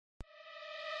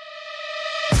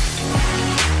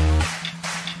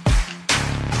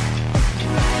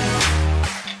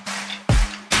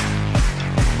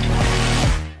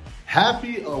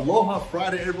Happy Aloha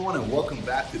Friday, everyone, and welcome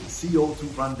back to the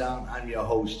CO2 Rundown. I'm your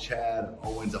host, Chad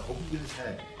Owens. I hope you guys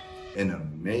had an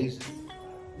amazing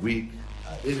week.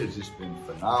 It has just been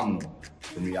phenomenal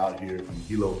for me out here in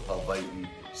Hilo, Hawaii.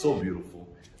 So beautiful.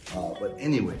 But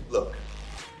anyway, look,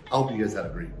 I hope you guys had a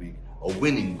great week, a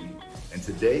winning week. And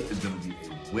today is going to be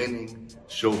a winning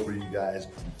show for you guys.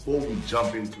 Before we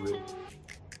jump into it,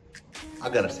 I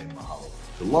got to say mahalo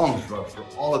to Long Drugs for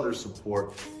all of their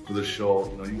support for the show.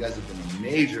 You know, you guys have been a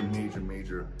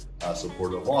major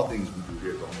supporter of all things we do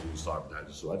here at the Honolulu Star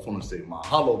Advertiser. So I just want to say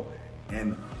mahalo.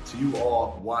 And to you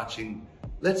all watching,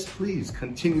 let's please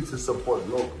continue to support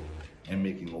local and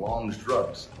making Long's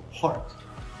Drugs a part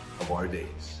of our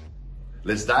days.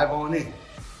 Let's dive on in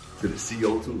to the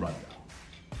CO2 Rundown.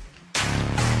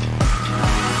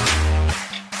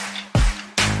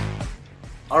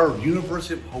 Our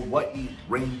University of Hawaii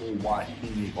Rainbow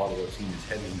Wahine volleyball team is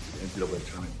heading into the NCAA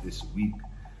tournament this week,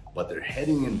 but they're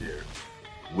heading in there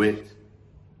with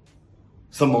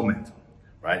some momentum,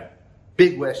 right?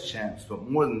 Big West champs, but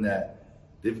more than that,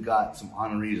 they've got some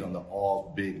honorees on the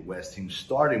All Big West team,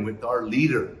 starting with our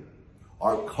leader,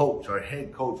 our coach, our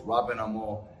head coach, Robin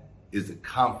Amo, is the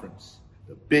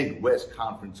Big West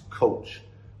Conference Coach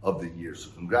of the Year. So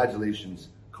congratulations,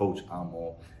 Coach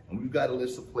Amo. And we've got a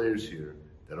list of players here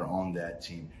that are on that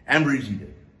team. Amber Ejide,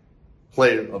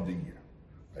 Player of the Year.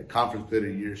 Right, Conference Player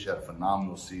of the Year, she had a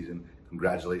phenomenal season.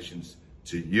 Congratulations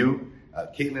to you.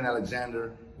 Caitlin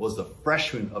Alexander was the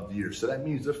Freshman of the Year. So that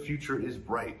means the future is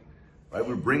bright, right?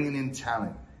 We're bringing in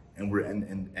talent and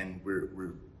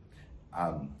we're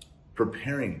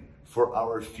preparing for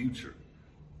our future,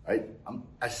 right?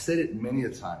 I said it many a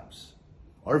times.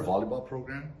 Our volleyball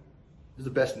program is the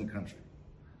best in the country,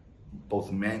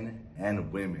 both men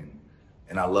and women.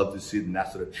 And I love to see it, and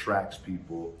that's what attracts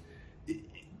people.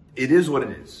 It is what it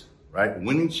is, right?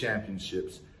 Winning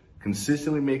championships,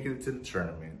 consistently making it to the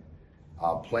tournament,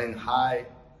 playing high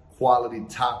quality,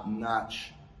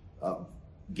 top-notch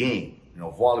game,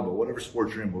 volleyball, whatever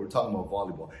sport you're in, but we're talking about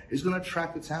volleyball. It's gonna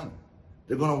attract the talent.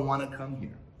 They're gonna wanna come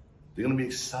here. They're gonna be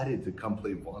excited to come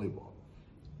play volleyball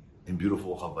in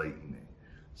beautiful Hawaii.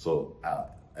 So,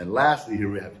 and lastly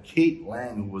here we have Kate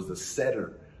Lang, who was the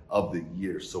setter of the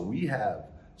year. So we have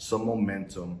some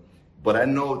momentum, but I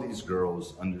know these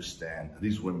girls understand,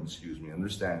 these women,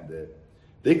 understand that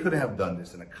they couldn't have done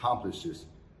this and accomplished this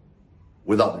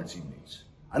without their teammates.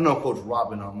 I know Coach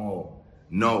Robin Amo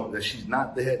know that she's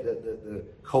not the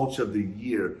coach of the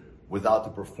year without the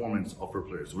performance of her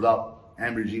players, without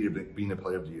Amber Ejide being the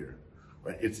Player of the Year,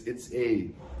 right? It's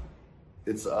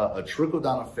a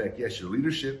trickle-down effect. Yes, your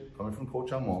leadership coming from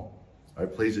Coach Amo,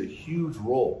 right, plays a huge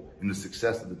role in the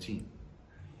success of the team.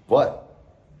 But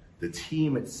the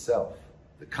team itself,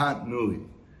 the continuity,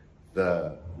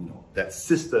 that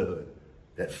sisterhood,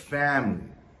 that family,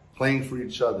 playing for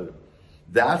each other,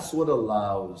 that's what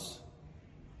allows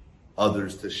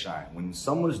others to shine. When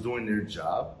someone's doing their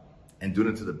job and doing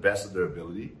it to the best of their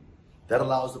ability, that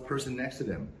allows the person next to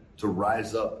them to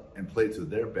rise up and play to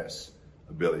their best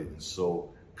ability. And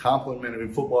so complementary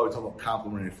in football, we talk about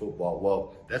complementary football.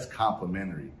 Well, that's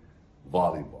complementary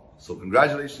volleyball. So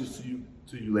congratulations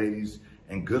to you ladies,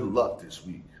 and good luck this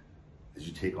week as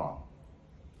you take on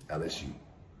LSU.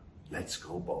 Let's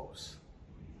go, Bows.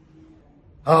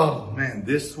 Oh man,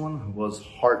 this one was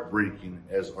heartbreaking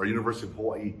as our University of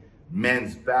Hawaii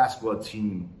men's basketball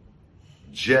team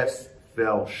just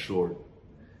fell short.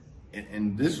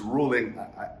 And this ruling,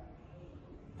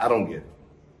 I don't get it.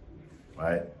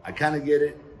 Right? I kind of get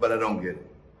it, but I don't get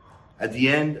it. At the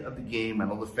end of the game, I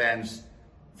know the fans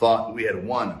thought we had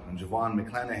won, and Javon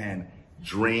McClanahan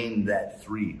drained that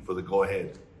three for the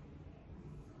go-ahead.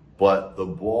 But the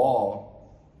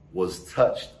ball was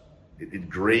touched. It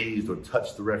grazed or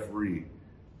touched the referee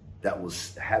that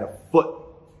had a foot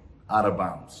out of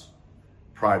bounds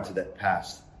prior to that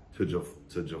pass to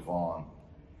Javon.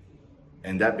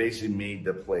 And that basically made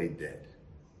the play dead,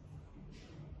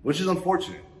 which is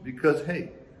unfortunate. Because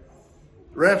hey,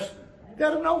 refs, you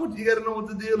gotta know what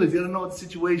the deal is. You gotta know what the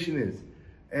situation is,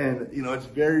 and it's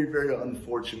very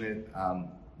unfortunate.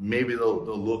 Maybe they'll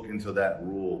look into that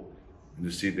rule and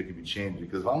to see if it can be changed.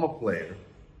 Because if I'm a player,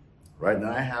 right, and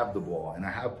I have the ball and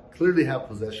I clearly have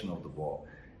possession of the ball,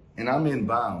 and I'm in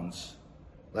bounds,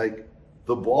 like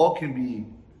the ball can be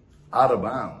out of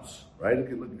bounds, right?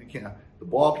 The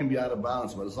ball can be out of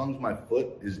bounds, but as long as my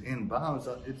foot is in bounds,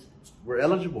 we're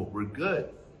eligible. We're good.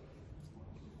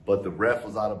 But the ref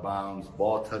was out of bounds.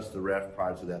 Ball touched the ref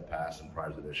prior to that pass and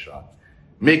prior to that shot,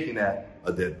 making that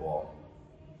a dead ball.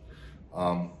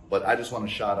 But I just want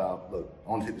to shout out, I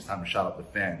want to take this time to shout out the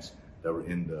fans that were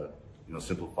in the,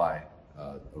 Simplify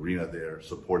arena there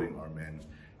supporting our men.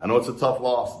 I know it's a tough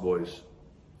loss, boys.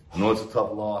 I know it's a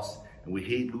tough loss, and we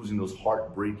hate losing those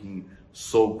heartbreaking,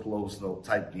 so close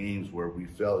type games where we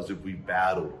felt as if we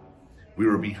battled. We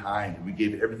were behind. We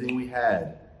gave everything we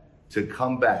had to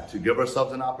come back, to give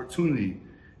ourselves an opportunity.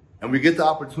 And we get the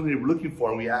opportunity we're looking for,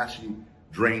 and we actually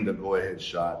drain the go-ahead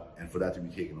shot, and for that to be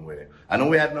taken away. I know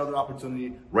we had another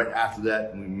opportunity right after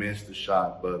that, and we missed the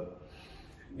shot, but,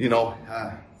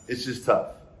 it's just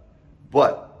tough.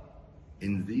 But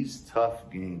in these tough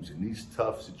games, in these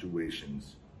tough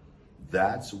situations,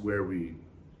 that's where we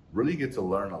really get to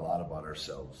learn a lot about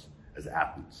ourselves as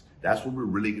athletes. That's where we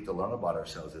really get to learn about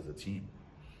ourselves as a team.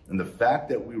 And the fact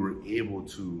that we were able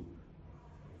to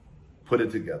put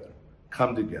it together,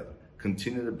 come together,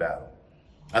 continue to battle,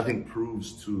 I think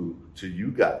proves to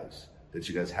you guys that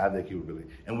you guys have that capability.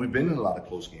 And we've been in a lot of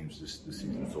close games this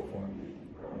season so far.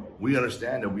 We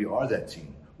understand that we are that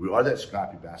team. We are that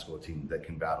scrappy basketball team that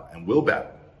can battle and will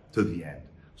battle to the end.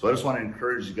 So I just want to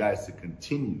encourage you guys to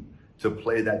continue to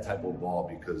play that type of ball,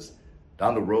 because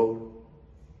down the road,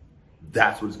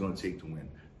 that's what it's going to take to win.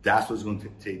 That's what it's going to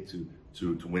take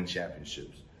to win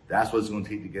championships. That's what it's going to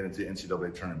take to get into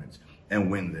NCAA tournaments and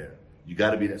win there. You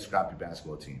got to be that scrappy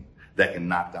basketball team that can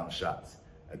knock down shots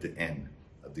at the end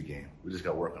of the game. We just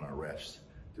got to work on our refs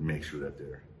to make sure that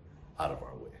they're out of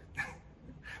our way.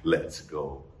 Let's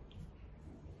go,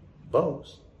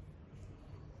 Bows.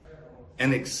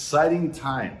 An exciting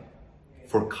time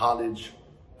for college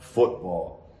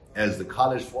football as the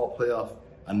college football playoff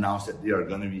announced that they are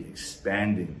going to be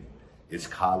expanding its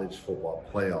college football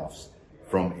playoffs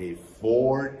from a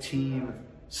 4-team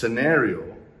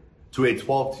scenario to a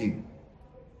 12-team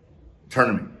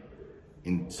tournament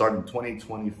starting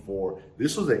 2024.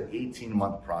 This was an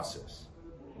 18-month process.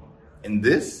 And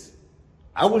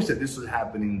I wish that this was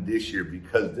happening this year,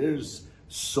 because there's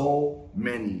so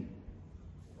many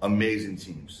amazing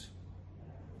teams,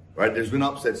 right? There's been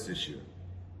upsets this year.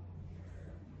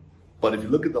 But if you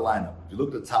look at the lineup, if you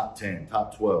look at the top 10,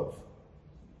 top 12,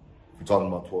 we're talking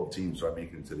about 12 teams who are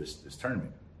making it to this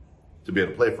tournament to be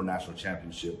able to play for a national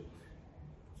championship.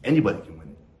 Anybody can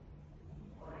win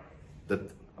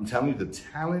it. I'm telling you, the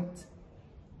talent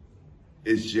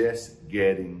is just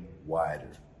getting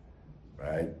wider,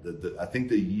 right? I think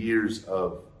the years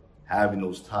of having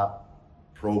those top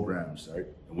programs, right,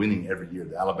 winning every year,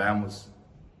 the Alabamas,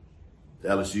 the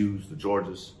LSUs, the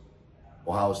Georgias,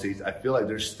 Ohio State, I feel like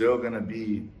they're still going to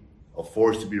be a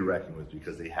force to be reckoned with,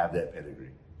 because they have that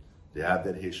pedigree. They have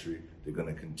that history. They're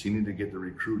going to continue to get the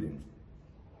recruiting.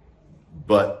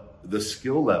 But the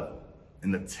skill level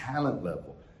and the talent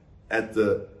level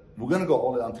we're going to go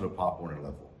all the way down to the Pop Warner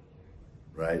level,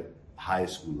 right? High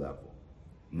school level.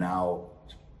 Now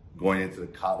going into the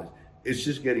college, it's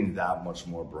just getting that much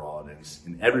more broad, and it's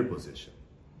in every position,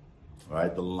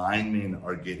 right? The linemen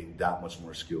are getting that much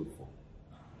more skillful.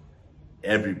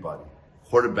 Everybody.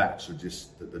 Quarterbacks are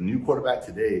just, the new quarterback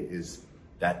today is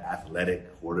that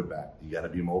athletic quarterback. You got to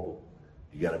be mobile.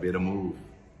 You got to be able to move.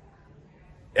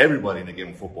 Everybody in the game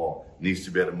of football needs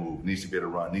to be able to move, needs to be able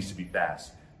to run, needs to be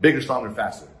fast. Bigger, stronger,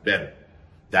 faster, better.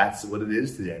 That's what it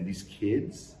is today. And these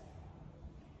kids,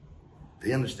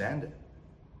 they understand it.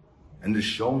 And they're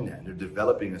showing that. And they're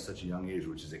developing at such a young age,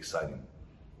 which is exciting.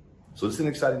 So it's an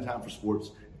exciting time for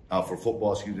sports, for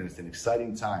football, excuse me. It's an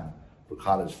exciting time for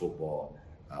college football.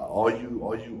 All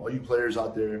you players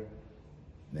out there,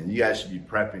 man, you guys should be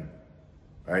prepping,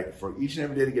 right, for each and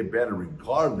every day to get better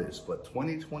regardless. But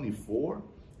 2024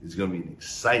 is going to be an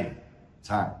exciting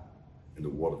time in the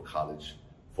world of college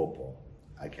football.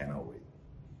 I cannot wait.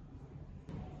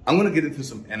 I'm going to get into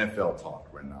some NFL talk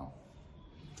right now.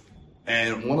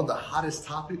 And one of the hottest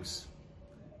topics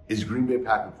is Green Bay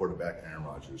Packers quarterback Aaron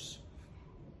Rodgers.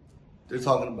 They're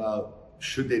talking about,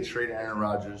 should they trade Aaron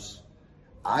Rodgers?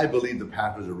 I believe the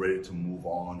Packers are ready to move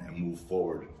on and move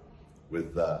forward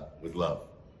with Love.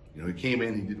 He came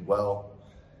in, he did well.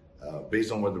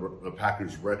 Based on where the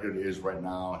Packers' record is right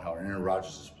now and how Aaron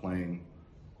Rodgers is playing,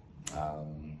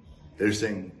 they're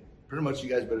saying pretty much you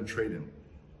guys better trade him,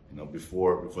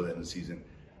 before the end of the season.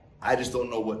 I just don't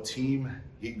know what team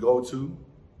he'd go to.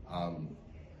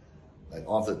 Like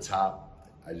off the top,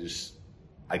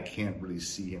 I can't really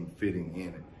see him fitting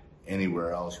in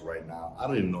anywhere else right now. I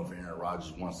don't even know if Aaron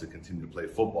Rodgers wants to continue to play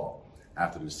football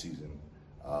after this season.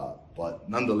 But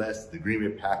nonetheless, the Green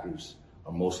Bay Packers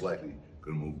are most likely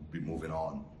going to be moving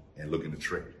on and looking to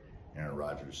trade Aaron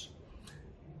Rodgers.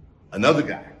 Another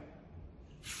guy,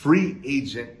 free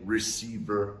agent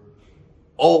receiver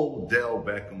Odell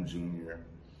Beckham Jr.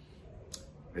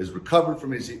 has recovered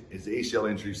from his ACL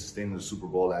injury sustained in the Super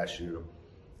Bowl last year.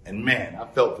 And man, I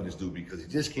felt for this dude because he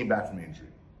just came back from injury.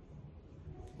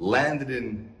 landed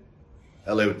in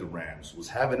LA with the Rams, was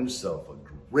having himself a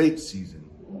great season.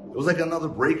 It was like another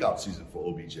breakout season for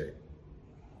OBJ.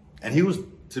 And he was,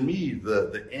 to me,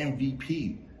 the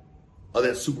MVP of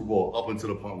that Super Bowl up until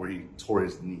the point where he tore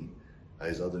his knee,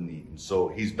 his other knee. And so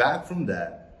he's back from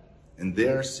that, and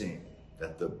they're saying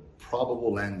that the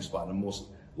probable landing spot, the most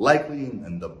likely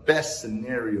and the best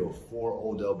scenario for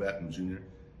Odell Beckham Jr.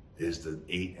 is the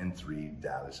 8-3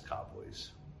 Dallas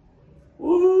Cowboys.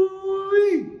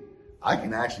 Woo-wee! I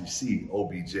can actually see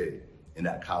OBJ in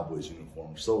that Cowboys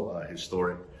uniform. So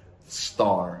historic,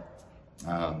 star.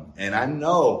 And I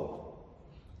know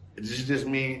this is just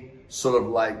me sort of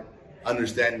like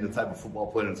understanding the type of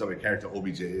football player and the type of character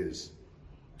OBJ is.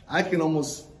 I can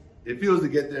almost, if he was to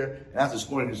get there and after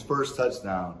scoring his first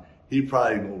touchdown, he'd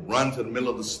probably go run to the middle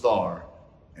of the star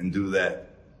and do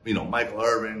that. You know, Michael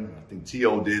Irvin, I think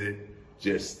T.O. did it.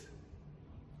 Just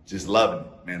loving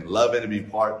it, man. Loving to be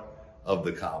part of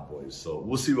the Cowboys. So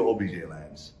we'll see where OBJ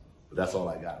lands. But that's all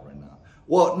I got right now.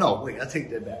 Well, no, wait, I take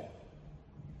that back.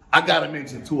 I got to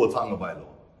mention Tua Tagovailoa.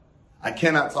 I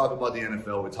cannot talk about the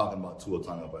NFL. We're talking about Tua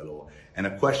Tagovailoa. And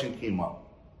a question came up.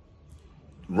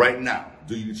 Right now,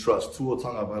 do you trust Tua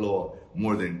Tagovailoa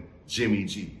more than Jimmy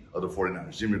G of the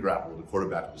 49ers, Jimmy Garoppolo, the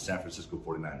quarterback of the San Francisco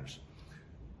 49ers?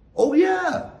 Oh,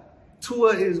 yeah.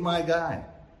 Tua is my guy.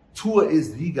 Tua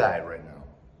is the guy right now.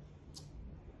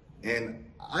 And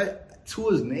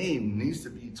Tua's name needs to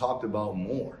be talked about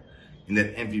more in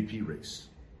that MVP race.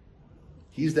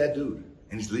 He's that dude.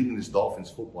 And he's leading this Dolphins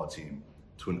football team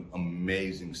to an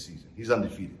amazing season. He's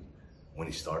undefeated when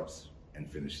he starts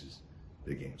and finishes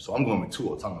the game. So I'm going with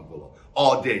Tua Tagovailoa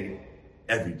all day,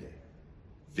 every day.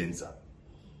 Fins up.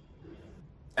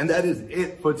 And that is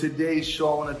it for today's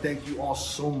show. I want to thank you all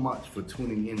so much for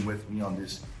tuning in with me on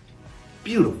this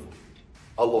beautiful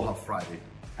Aloha Friday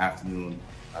afternoon.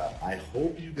 I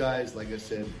hope you guys, like I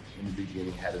said in the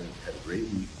beginning, had a great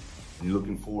week, and you're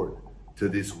looking forward to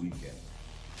this weekend,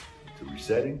 to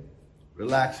resetting,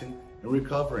 relaxing, and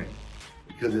recovering,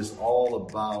 because it's all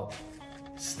about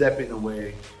stepping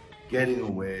away, getting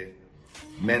away,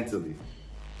 mentally,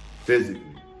 physically,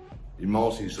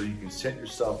 emotionally, so you can set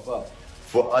yourself up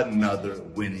for another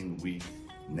winning week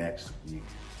next week.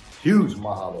 Huge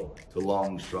mahalo to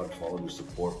Long's Drugs for all of your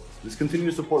support. Let's continue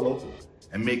to support local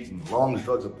and make Long's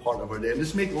Drugs a part of our day. And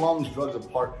let's make Long's Drugs a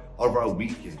part of our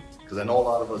weekend, because I know a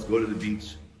lot of us go to the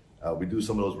beach. We do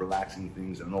some of those relaxing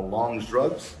things. And I know Long's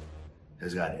Drugs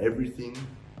has got everything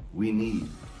we need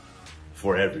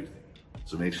for everything.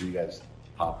 So make sure you guys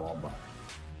pop on by.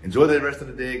 Enjoy the rest of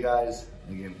the day, guys.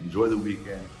 Again, enjoy the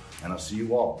weekend. And I'll see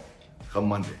you all come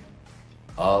Monday.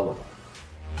 Aloha.